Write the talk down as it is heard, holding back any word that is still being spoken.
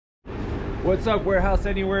What's up, Warehouse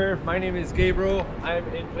Anywhere? My name is Gabriel. I'm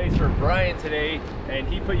in place for Brian today, and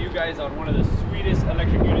he put you guys on one of the sweetest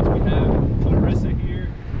electric units we have. Larissa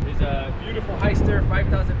here is a beautiful HYSTER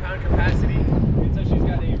 5,000 pound capacity. You can tell she's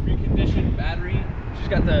got a reconditioned battery. She's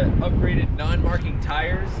got the upgraded non-marking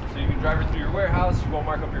tires, so you can drive her through your warehouse. She won't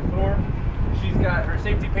mark up your floor. She's got her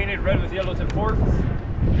safety painted red with yellow tip forks,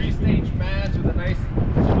 3-stage mats with a nice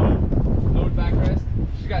load backrest.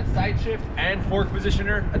 She's got side shift and fork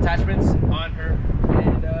positioner attachments on her,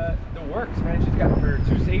 and the works, man. She's got her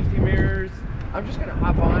 2 safety mirrors. I'm just gonna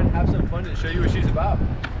hop on, have some fun, and show you what she's about.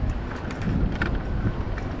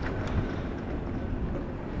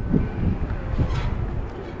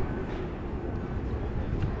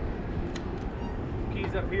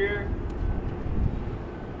 Keys up here.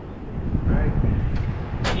 All right.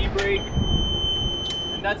 E-brake.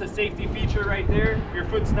 And that's a safety feature right there. If your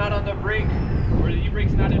foot's not on the brake or the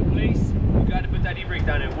e-brake's not in place, you got to put that e-brake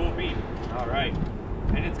down. It will beep. All right.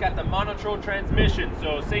 And it's got the monotone transmission,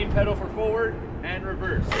 so same pedal for forward and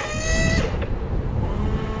reverse.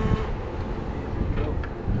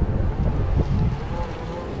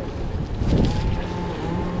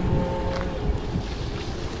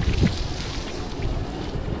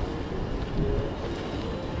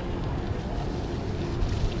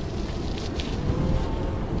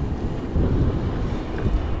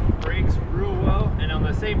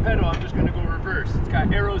 Same pedal, I'm just going to go reverse. It's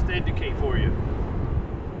got arrows to indicate for you.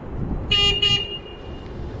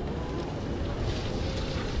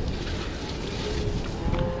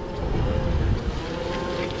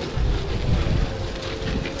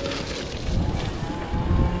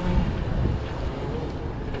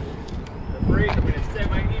 The brake, I'm going to set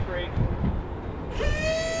my e-brake.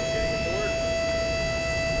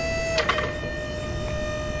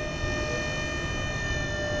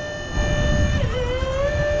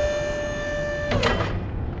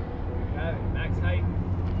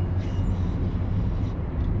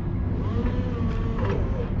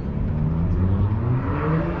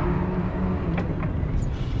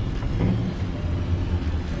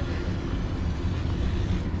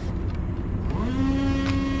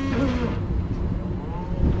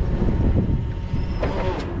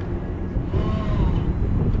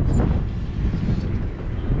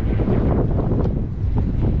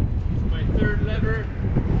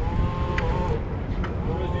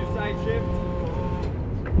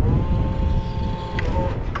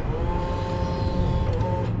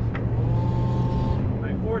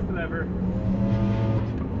 Lever.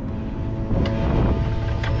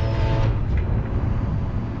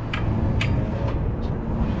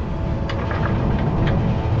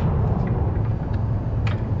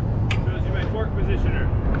 Shows you my fork positioner.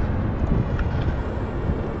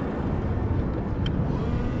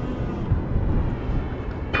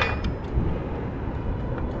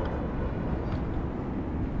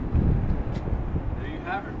 There you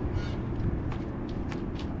have her.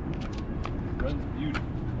 Runs beautiful.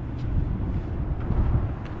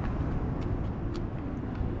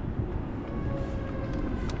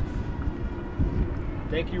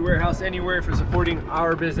 Thank you, Warehouse Anywhere, for supporting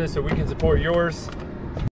our business so we can support yours.